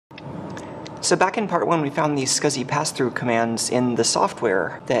So back in part 1, we found these SCSI pass-through commands in the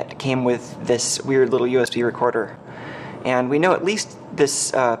software that came with this weird little USB recorder. And we know at least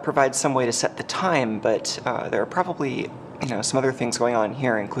this provides some way to set the time, but there are probably some other things going on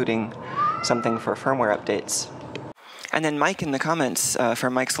here, including something for firmware updates. And then Mike in the comments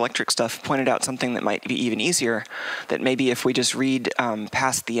from Mike's Electric Stuff pointed out something that might be even easier, that maybe if we just read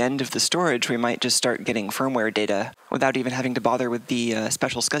past the end of the storage, we might just start getting firmware data without even having to bother with the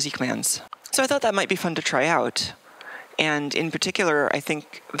special SCSI commands. So I thought that might be fun to try out. And in particular, I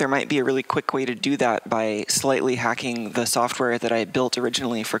think there might be a really quick way to do that by slightly hacking the software that I built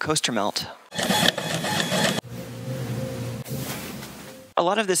originally for Coaster Melt. A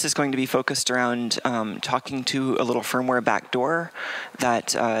lot of this is going to be focused around talking to a little firmware backdoor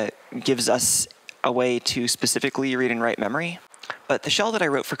that gives us a way to specifically read and write memory. But the shell that I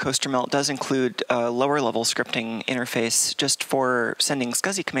wrote for Coaster Melt does include a lower-level scripting interface just for sending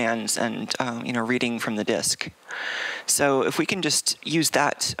SCSI commands and reading from the disk. So if we can just use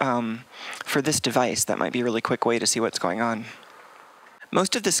that for this device, that might be a really quick way to see what's going on.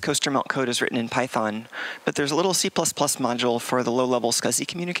 Most of this Coaster Melt code is written in Python, but there's a little C++ module for the low-level SCSI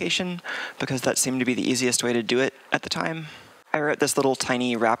communication, because that seemed to be the easiest way to do it at the time. I wrote this little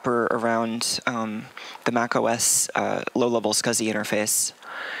tiny wrapper around the macOS low-level SCSI interface,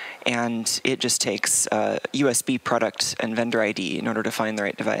 and it just takes USB product and vendor ID in order to find the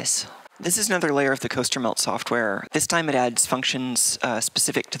right device. This is another layer of the Coaster Melt software. This time it adds functions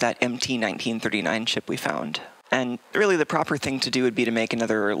specific to that MT1939 chip we found. And really the proper thing to do would be to make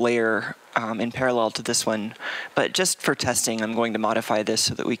another layer in parallel to this one. But just for testing, I'm going to modify this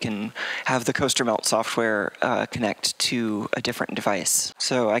so that we can have the Coaster Melt software connect to a different device.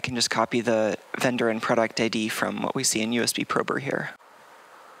 So I can just copy the vendor and product ID from what we see in USB Prober here.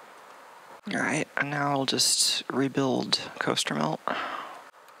 All right, and now I'll just rebuild Coaster Melt. All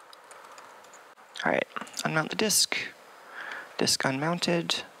right, unmount the disk. Disk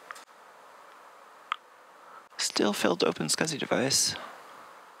unmounted. Still failed to open SCSI device.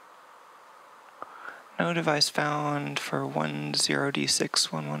 No device found for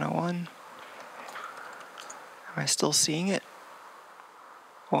 10D61101. Am I still seeing it?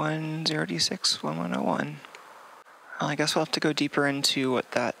 10D61101. Well, I guess we'll have to go deeper into what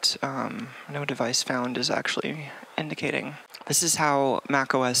that no device found is actually indicating. This is how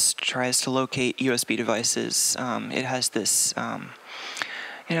macOS tries to locate USB devices. It has this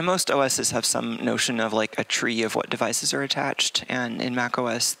most OSs have some notion of like a tree of what devices are attached, and in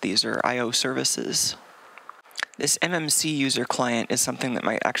macOS these are I/O services. This MMC user client is something that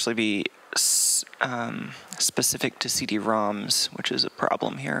might actually be specific to CD-ROMs, which is a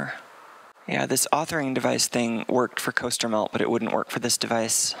problem here. Yeah, this authoring device thing worked for Coaster Melt, but it wouldn't work for this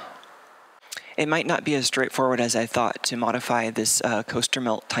device. It might not be as straightforward as I thought to modify this Coaster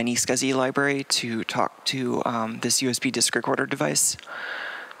Melt tiny SCSI library to talk to this USB disk recorder device.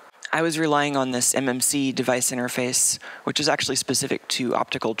 I was relying on this MMC device interface, which is actually specific to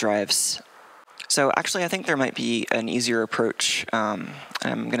optical drives. So actually, I think there might be an easier approach. I'm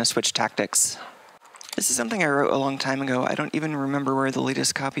going to switch tactics. This is something I wrote a long time ago. I don't even remember where the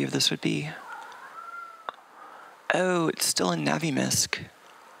latest copy of this would be. Oh, it's still in NaviMisc.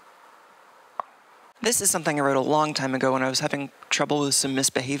 This is something I wrote a long time ago when I was having trouble with some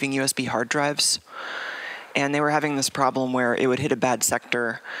misbehaving USB hard drives. And they were having this problem where it would hit a bad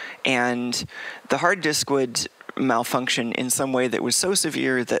sector, and the hard disk would malfunction in some way that was so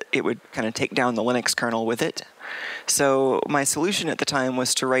severe that it would kind of take down the Linux kernel with it. So my solution at the time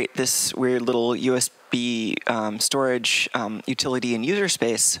was to write this weird little USB storage utility in user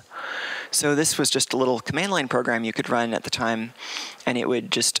space. So this was just a little command line program you could run at the time, and it would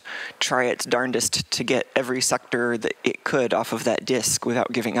just try its darndest to get every sector that it could off of that disk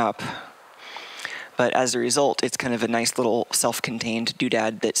without giving up. But as a result, it's kind of a nice little self-contained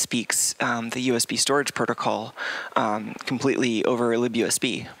doodad that speaks the USB storage protocol completely over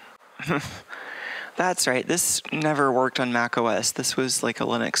libUSB. That's right, this never worked on macOS. This was like a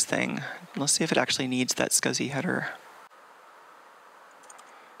Linux thing. Let's see if it actually needs that SCSI header.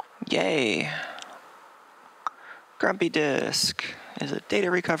 Yay! grumpydisk is a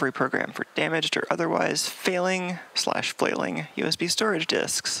data recovery program for damaged or otherwise failing/flailing USB storage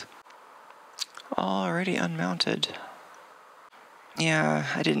disks. Already unmounted. Yeah,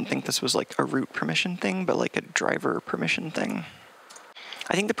 I didn't think this was like a root permission thing, but like a driver permission thing.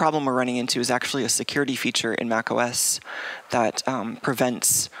 I think the problem we're running into is actually a security feature in macOS that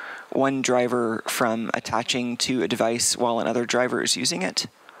prevents one driver from attaching to a device while another driver is using it.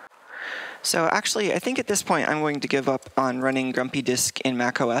 So actually, I think at this point I'm going to give up on running grumpydisk in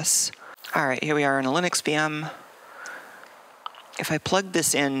macOS. All right, here we are in a Linux VM. If I plug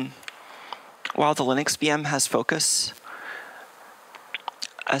this in, while the Linux VM has focus,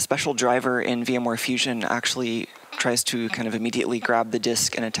 a special driver in VMware Fusion actually tries to kind of immediately grab the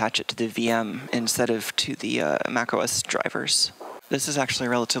disk and attach it to the VM instead of to the macOS drivers. This is actually a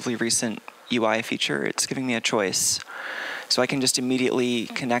relatively recent UI feature. It's giving me a choice. So I can just immediately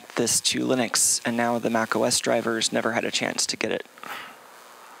connect this to Linux, and now the macOS drivers never had a chance to get it.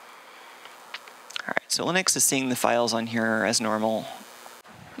 All right, so Linux is seeing the files on here as normal.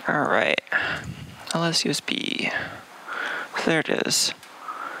 All right, LSUSB. So there it is.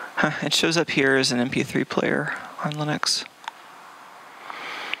 It shows up here as an MP3 player on Linux.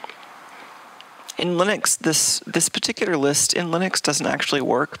 In Linux, this particular list in Linux doesn't actually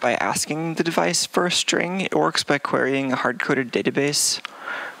work by asking the device for a string. It works by querying a hard-coded database,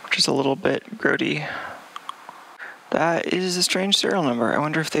 which is a little bit grody. That is a strange serial number. I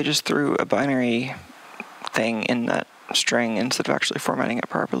wonder if they just threw a binary thing in that string instead of actually formatting it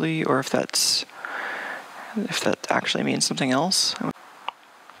properly, or if that actually means something else.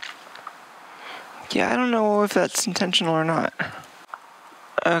 Yeah, I don't know if that's intentional or not.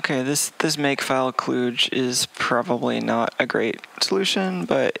 Okay, this makefile kludge is probably not a great solution,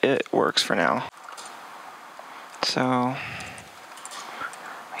 but it works for now. So,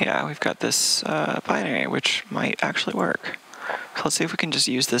 yeah, we've got this binary, which might actually work. So let's see if we can just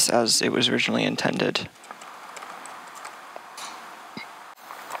use this as it was originally intended.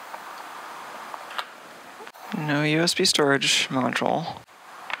 No USB storage module.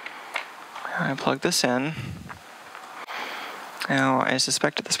 I plug this in. Now, I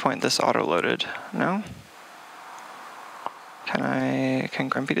suspect at this point this auto-loaded. No? Can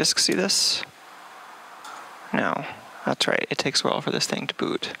grumpydisk see this? No. That's right, it takes a while for this thing to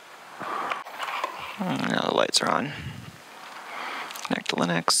boot. Now the lights are on. Connect to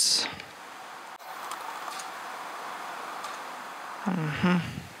Linux.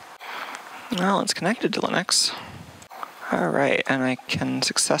 Well, it's connected to Linux. Alright, and I can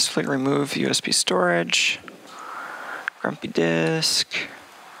successfully remove USB storage. Grumpydisk.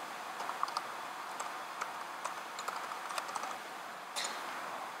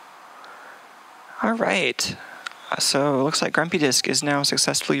 All right. So it looks like grumpydisk is now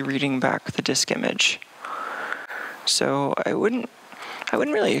successfully reading back the disk image. So I wouldn't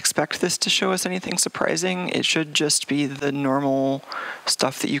really expect this to show us anything surprising. It should just be the normal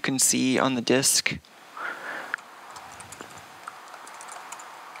stuff that you can see on the disk.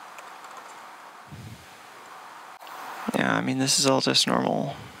 Yeah, I mean, this is all just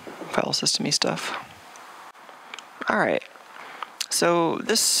normal file system-y stuff. All right, so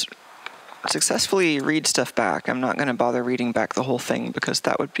this successfully reads stuff back. I'm not going to bother reading back the whole thing because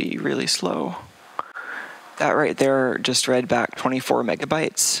that would be really slow. That right there just read back 24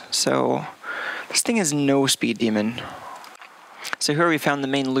 megabytes, so this thing is no speed demon. So here we found the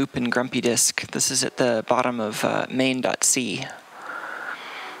main loop in grumpydisk. This is at the bottom of main.c.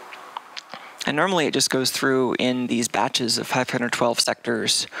 And normally it just goes through in these batches of 512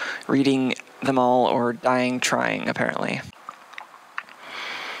 sectors, reading them all or dying trying, apparently.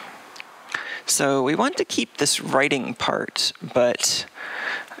 So we want to keep this writing part, but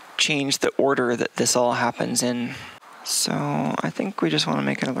change the order that this all happens in. So I think we just want to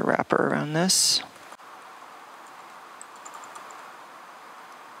make another wrapper around this.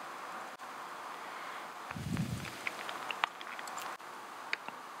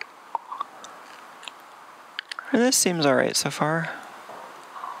 And this seems alright so far.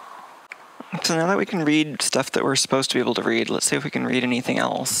 So now that we can read stuff that we're supposed to be able to read, let's see if we can read anything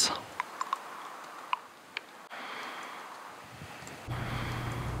else.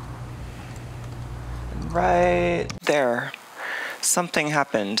 Right there. Something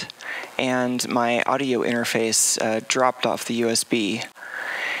happened, and my audio interface dropped off the USB.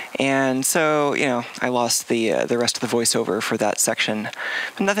 And so, you know, I lost the rest of the voiceover for that section.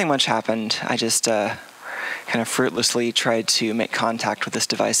 But nothing much happened. I just kind of fruitlessly tried to make contact with this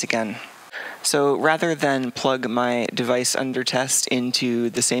device again. So rather than plug my device under test into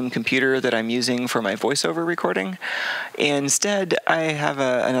the same computer that I'm using for my voiceover recording, instead I have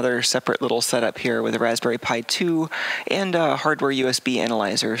another separate little setup here with a Raspberry Pi 2 and a hardware USB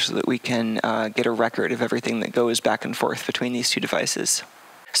analyzer so that we can get a record of everything that goes back and forth between these two devices.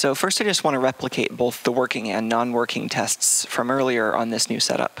 So first I just want to replicate both the working and non-working tests from earlier on this new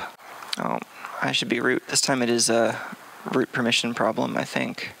setup. Oh, I should be root. This time it is a root permission problem, I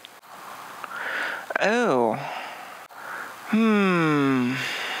think. Oh.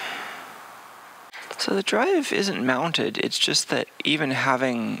 So the drive isn't mounted. It's just that even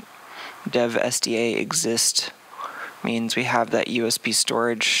having dev SDA exist means we have that USB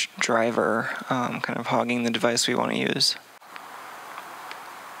storage driver kind of hogging the device we want to use.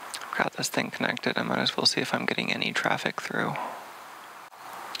 got this thing connected, I might as well see if I'm getting any traffic through.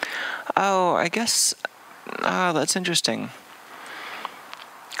 Oh, I guess, that's interesting.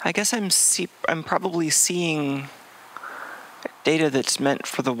 I guess I'm probably seeing data that's meant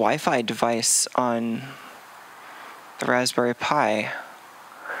for the Wi-Fi device on the Raspberry Pi,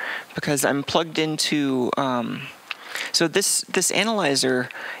 because I'm plugged into, so this analyzer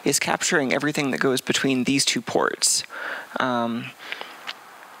is capturing everything that goes between these two ports.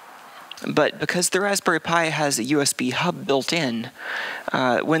 But because the Raspberry Pi has a USB hub built in,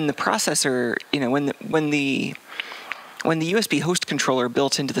 when the processor, when the USB host controller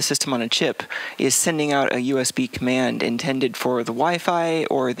built into the system on a chip is sending out a USB command intended for the Wi-Fi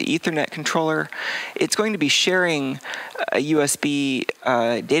or the Ethernet controller, it's going to be sharing a USB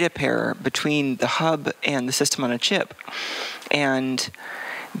data pair between the hub and the system on a chip. And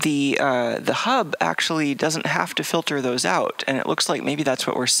the hub actually doesn't have to filter those out, and it looks like maybe that's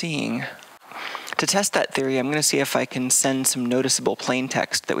what we're seeing. To test that theory, I'm going to see if I can send some noticeable plain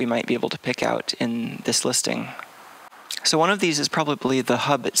text that we might be able to pick out in this listing. So one of these is probably the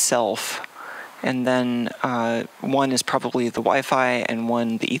hub itself, and then one is probably the Wi-Fi and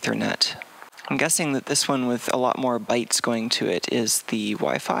one the Ethernet. I'm guessing that this one with a lot more bytes going to it is the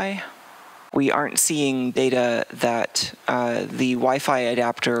Wi-Fi. We aren't seeing data that the Wi-Fi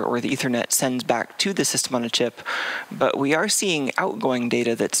adapter or the Ethernet sends back to the system on a chip, but we are seeing outgoing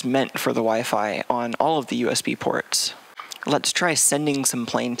data that's meant for the Wi-Fi on all of the USB ports. Let's try sending some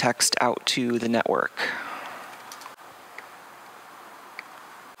plain text out to the network.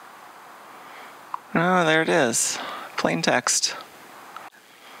 Oh, there it is. Plain text.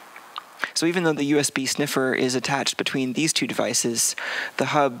 So even though the USB sniffer is attached between these two devices, the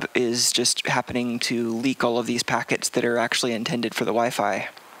hub is just happening to leak all of these packets that are actually intended for the Wi-Fi.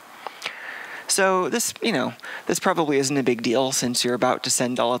 So this probably isn't a big deal since you're about to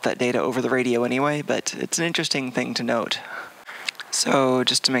send all of that data over the radio anyway, but it's an interesting thing to note. So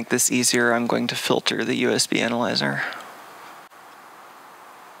just to make this easier, I'm going to filter the USB analyzer.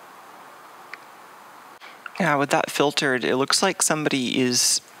 Yeah, with that filtered, it looks like somebody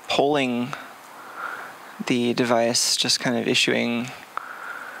is polling the device, just kind of issuing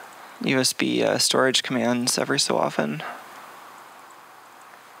USB storage commands every so often.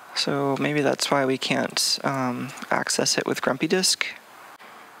 So maybe that's why we can't access it with grumpydisk.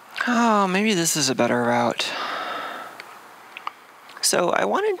 Oh, maybe this is a better route. So I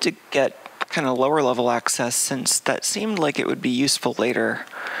wanted to get kind of lower level access since that seemed like it would be useful later,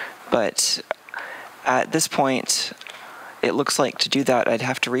 but at this point, it looks like to do that I'd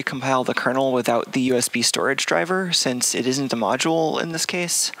have to recompile the kernel without the USB storage driver since it isn't a module in this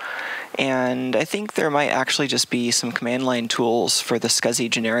case. And I think there might actually just be some command line tools for the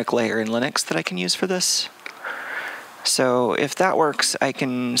SCSI generic layer in Linux that I can use for this. So if that works, I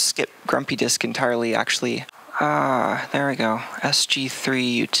can skip grumpydisk entirely actually. There we go.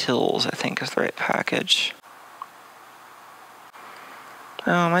 SG3 utils, I think is the right package.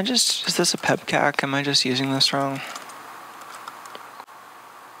 Oh, is this a pebcac? Am I just using this wrong?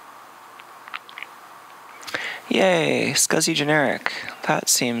 Yay, SCSI generic. That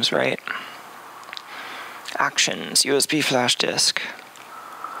seems right. Actions, USB flash disk.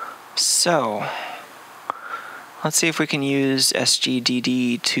 So, let's see if we can use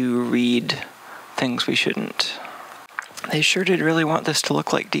SGDD to read things we shouldn't. They sure did really want this to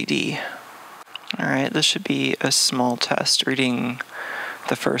look like DD. Alright, this should be a small test reading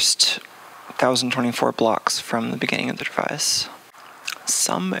the first 1024 blocks from the beginning of the device.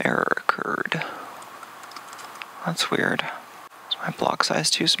 Some error occurred. That's weird. Is my block size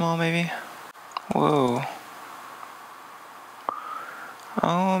too small, maybe? Whoa.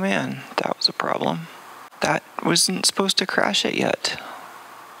 Oh man, that was a problem. That wasn't supposed to crash it yet.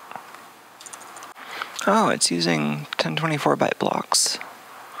 Oh, it's using 1024 byte blocks.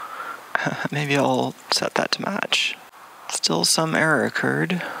 Maybe I'll set that to match. Still some error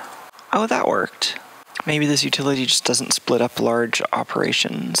occurred. Oh, that worked. Maybe this utility just doesn't split up large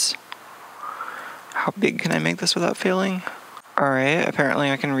operations. How big can I make this without failing? Alright, apparently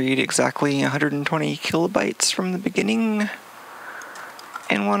I can read exactly 120 kilobytes from the beginning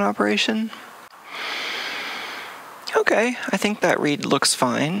in one operation. Okay, I think that read looks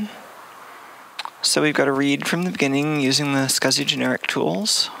fine. So we've got a read from the beginning using the SCSI generic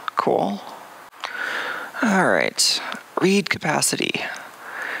tools. Cool. Alright, read capacity.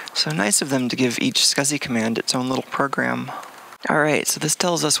 So nice of them to give each SCSI command its own little program. Alright, so this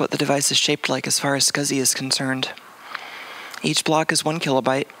tells us what the device is shaped like as far as SCSI is concerned. Each block is 1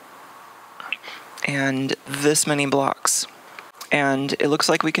 kilobyte, and this many blocks. And it looks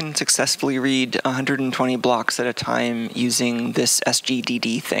like we can successfully read 120 blocks at a time using this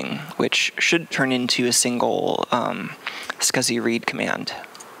SGDD thing, which should turn into a single SCSI read command.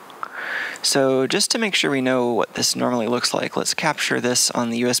 So just to make sure we know what this normally looks like, let's capture this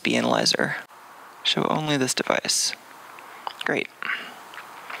on the USB analyzer. Show only this device. Great.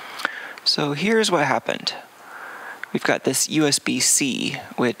 So here's what happened. We've got this USB-C,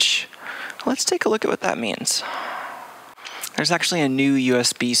 which, let's take a look at what that means. There's actually a new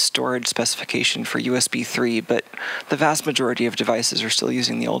USB storage specification for USB 3, but the vast majority of devices are still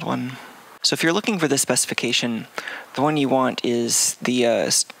using the old one. So if you're looking for this specification, the one you want is the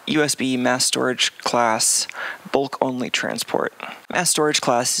USB mass storage class bulk-only transport. Mass storage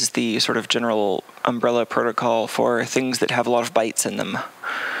class is the sort of general umbrella protocol for things that have a lot of bytes in them.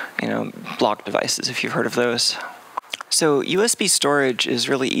 You know, block devices, if you've heard of those. So USB storage is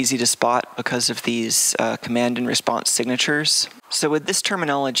really easy to spot because of these command and response signatures. So with this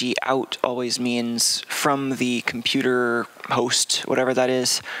terminology, out always means from the computer host, whatever that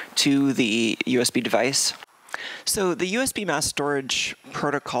is, to the USB device. So the USB mass storage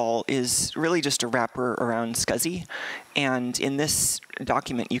protocol is really just a wrapper around SCSI, and in this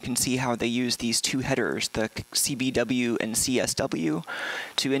document you can see how they use these two headers, the CBW and CSW,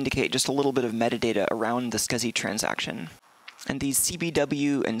 to indicate just a little bit of metadata around the SCSI transaction. And these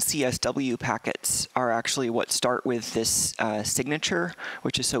CBW and CSW packets are actually what start with this signature,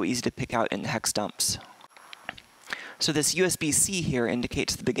 which is so easy to pick out in the hex dumps. So this USB-C here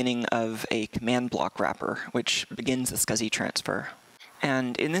indicates the beginning of a command block wrapper, which begins a SCSI transfer.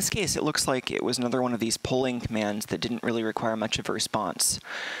 And in this case, it looks like it was another one of these polling commands that didn't really require much of a response.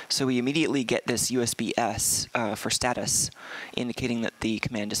 So we immediately get this USB-S for status, indicating that the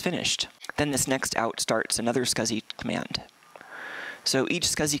command is finished. Then this next out starts another SCSI command. So each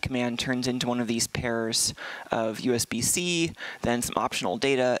SCSI command turns into one of these pairs of USB-C, then some optional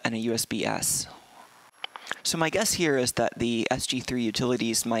data, and a USB-S. So my guess here is that the SG3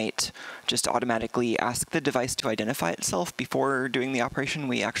 utilities might just automatically ask the device to identify itself before doing the operation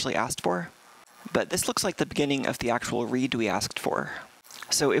we actually asked for. But this looks like the beginning of the actual read we asked for.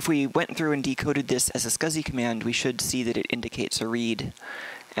 So if we went through and decoded this as a SCSI command, we should see that it indicates a read.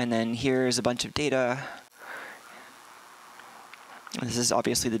 And then here's a bunch of data. This is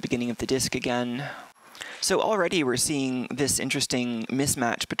obviously the beginning of the disk again. So already we're seeing this interesting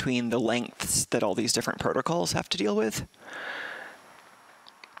mismatch between the lengths that all these different protocols have to deal with.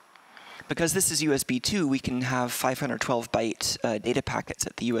 Because this is USB 2, we can have 512 byte data packets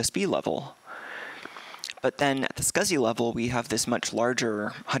at the USB level. But then at the SCSI level, we have this much larger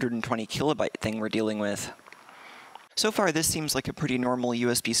 120 kilobyte thing we're dealing with. So far, this seems like a pretty normal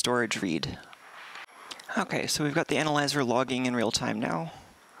USB storage read. Okay, so we've got the analyzer logging in real time now.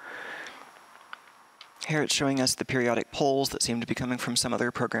 Here it's showing us the periodic polls that seem to be coming from some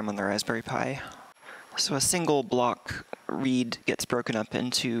other program on the Raspberry Pi. So a single block read gets broken up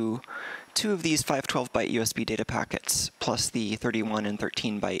into two of these 512-byte USB data packets, plus the 31 and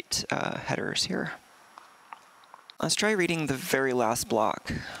 13-byte headers here. Let's try reading the very last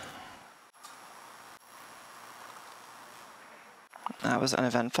block. That was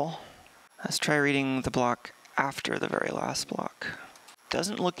uneventful. Let's try reading the block after the very last block.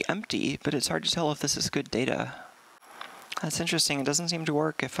 Doesn't look empty, but it's hard to tell if this is good data. That's interesting. It doesn't seem to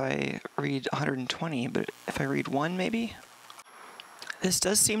work if I read 120, but if I read 1, maybe? This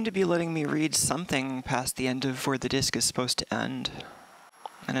does seem to be letting me read something past the end of where the disk is supposed to end.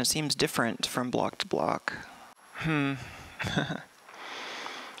 And it seems different from block to block.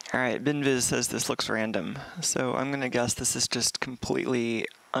 Alright, BinViz says this looks random, so I'm gonna guess this is just completely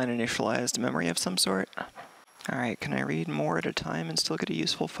uninitialized memory of some sort. Alright, can I read more at a time and still get a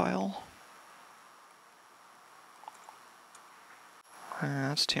useful file?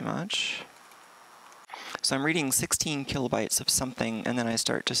 That's too much. So I'm reading 16 kilobytes of something, and then I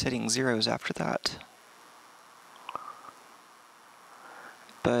start just hitting zeros after that.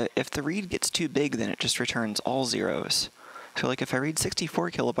 But if the read gets too big, then it just returns all zeros. So like if I read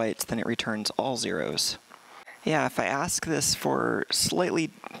 64 kilobytes, then it returns all zeros. Yeah, if I ask this for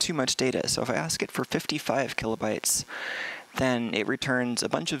slightly too much data, so if I ask it for 55 kilobytes, then it returns a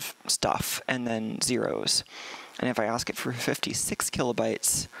bunch of stuff and then zeros. And if I ask it for 56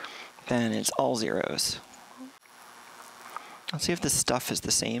 kilobytes, then it's all zeros. Let's see if this stuff is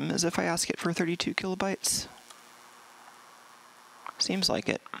the same as if I ask it for 32 kilobytes. Seems like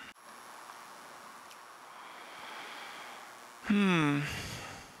it.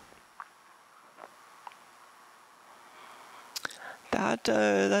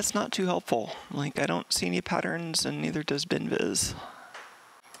 That's not too helpful. Like, I don't see any patterns, and neither does BinViz.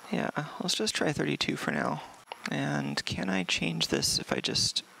 Yeah, let's just try 32 for now. And can I change this if I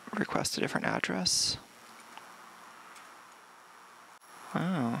just request a different address?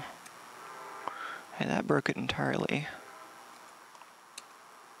 Oh. Hey, that broke it entirely.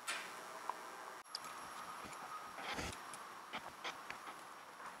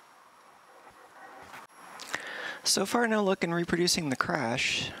 So far, no luck in reproducing the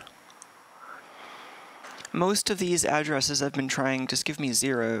crash. Most of these addresses I've been trying just give me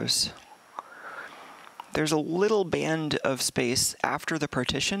zeros. There's a little band of space after the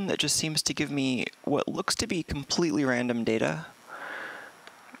partition that just seems to give me what looks to be completely random data.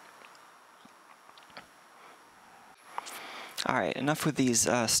 Alright, enough with these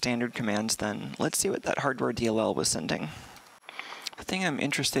standard commands then. Let's see what that hardware DLL was sending. The thing I'm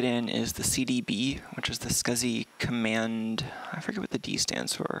interested in is the CDB, which is the SCSI command, I forget what the D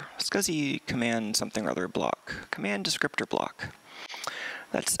stands for, SCSI command something or other block, command descriptor block.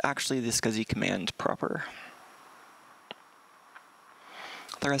 That's actually the SCSI command proper.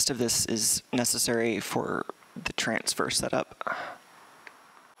 The rest of this is necessary for the transfer setup.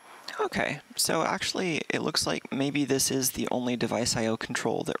 Okay, so actually it looks like maybe this is the only device I/O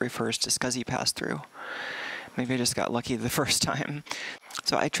control that refers to SCSI pass-through. Maybe I just got lucky the first time.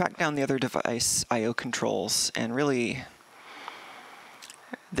 So I tracked down the other device I/O controls, and really,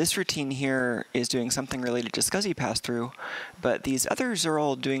 this routine here is doing something related to SCSI pass-through, but these others are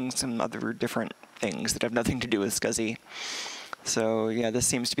all doing some other different things that have nothing to do with SCSI. So yeah, this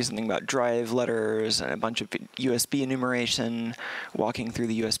seems to be something about drive letters and a bunch of USB enumeration, walking through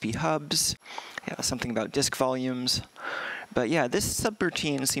the USB hubs, yeah, something about disk volumes. But yeah, this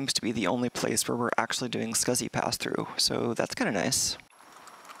subroutine seems to be the only place where we're actually doing SCSI pass-through, so that's kind of nice.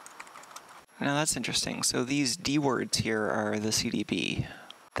 Now that's interesting. So these D words here are the CDB.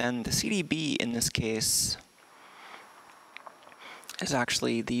 Then the CDB in this case is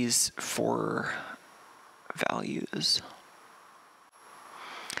actually these 4 values.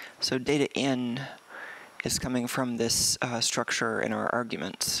 So data in is coming from this structure in our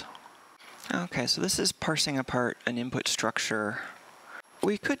arguments. Okay, so this is parsing apart an input structure.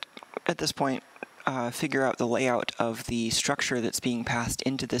 We could, at this point, figure out the layout of the structure that's being passed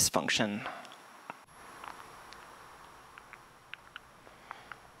into this function.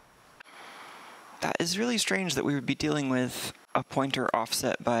 That is really strange that we would be dealing with a pointer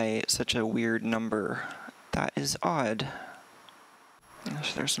offset by such a weird number. That is odd.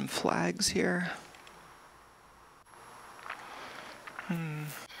 So there's some flags here.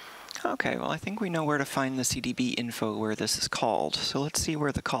 Okay, well I think we know where to find the CDB info where this is called. So let's see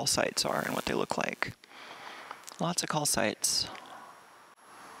where the call sites are and what they look like. Lots of call sites.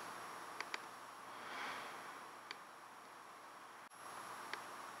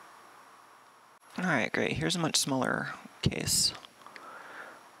 Alright, great. Here's a much smaller case.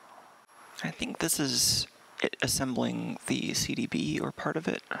 I think this is it assembling the CDB or part of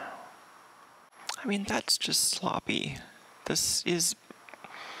it. I mean, that's just sloppy. This is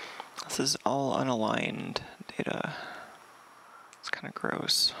all unaligned data. It's kind of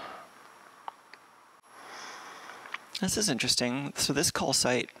gross. This is interesting. So this call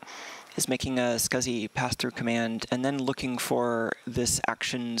site is making a SCSI pass-through command and then looking for this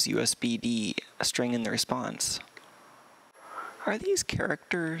actions USBD string in the response. Are these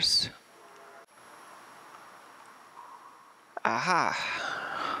characters?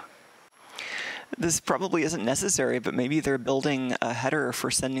 Aha! This probably isn't necessary, but maybe they're building a header for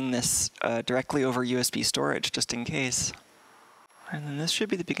sending this directly over USB storage, just in case. And then this should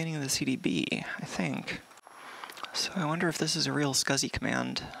be the beginning of the CDB, I think. So I wonder if this is a real SCSI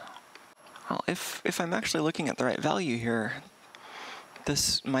command. Well, if I'm actually looking at the right value here,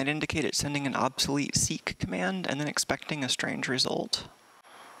 this might indicate it's sending an obsolete seek command and then expecting a strange result.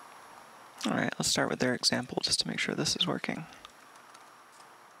 Alright, let's start with their example just to make sure this is working.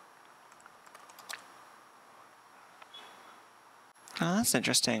 Oh, that's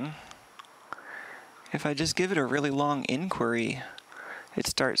interesting. If I just give it a really long inquiry, it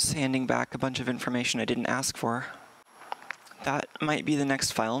starts handing back a bunch of information I didn't ask for. That might be the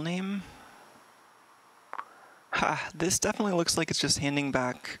next file name. Ha, this definitely looks like it's just handing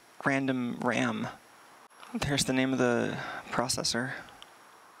back random RAM. There's the name of the processor.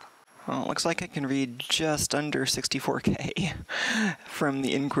 Well, it looks like I can read just under 64K from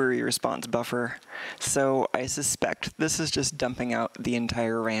the inquiry response buffer. So I suspect this is just dumping out the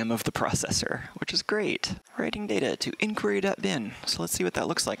entire RAM of the processor, which is great. Writing data to inquiry.bin. So let's see what that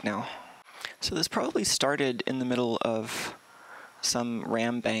looks like now. So this probably started in the middle of some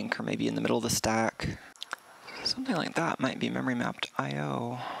RAM bank, or maybe in the middle of the stack. Something like that might be memory mapped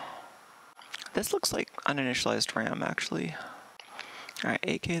I/O. This looks like uninitialized RAM, actually. Alright,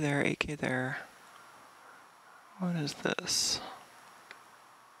 AK there, AK there. What is this?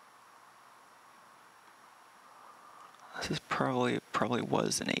 This is probably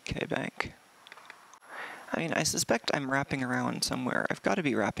was an 8K bank. I mean, I suspect I'm wrapping around somewhere. I've got to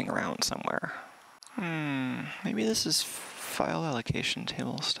be wrapping around somewhere. Maybe this is file allocation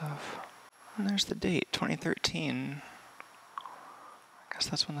table stuff. And there's the date, 2013. I guess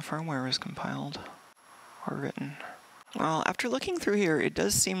that's when the firmware was compiled or written. Well, after looking through here, it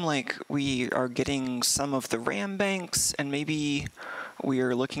does seem like we are getting some of the RAM banks, and maybe we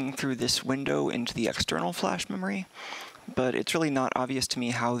are looking through this window into the external flash memory, but it's really not obvious to me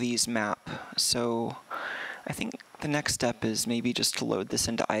how these map. So I think the next step is maybe just to load this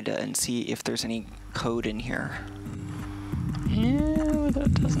into IDA and see if there's any code in here. Yeah,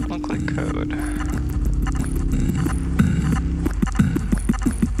 that doesn't look like code.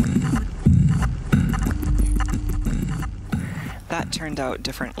 That turned out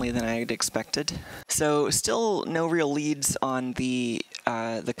differently than I had expected. So still no real leads on the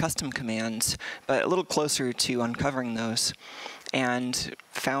custom commands, but a little closer to uncovering those, and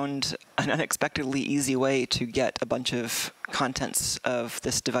found an unexpectedly easy way to get a bunch of contents of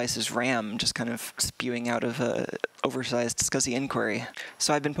this device's RAM just kind of spewing out of a oversized SCSI inquiry.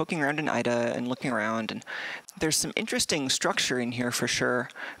 So I've been poking around in IDA and looking around, and there's some interesting structure in here for sure,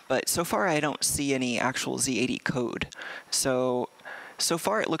 but so far I don't see any actual Z80 code. So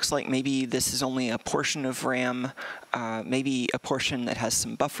far it looks like maybe this is only a portion of RAM, maybe a portion that has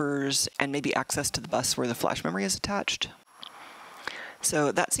some buffers, and maybe access to the bus where the flash memory is attached.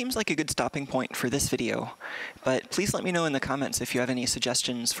 So that seems like a good stopping point for this video, but please let me know in the comments if you have any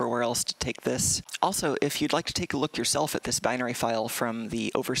suggestions for where else to take this. Also, if you'd like to take a look yourself at this binary file from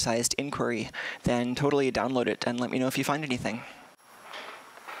the oversized inquiry, then totally download it and let me know if you find anything.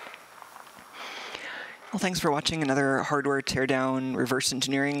 Well, thanks for watching another hardware teardown reverse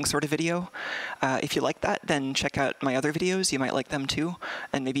engineering sort of video. If you like that, then check out my other videos. You might like them too,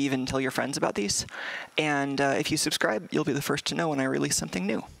 and maybe even tell your friends about these. And if you subscribe, you'll be the first to know when I release something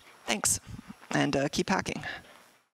new. Thanks, and keep hacking.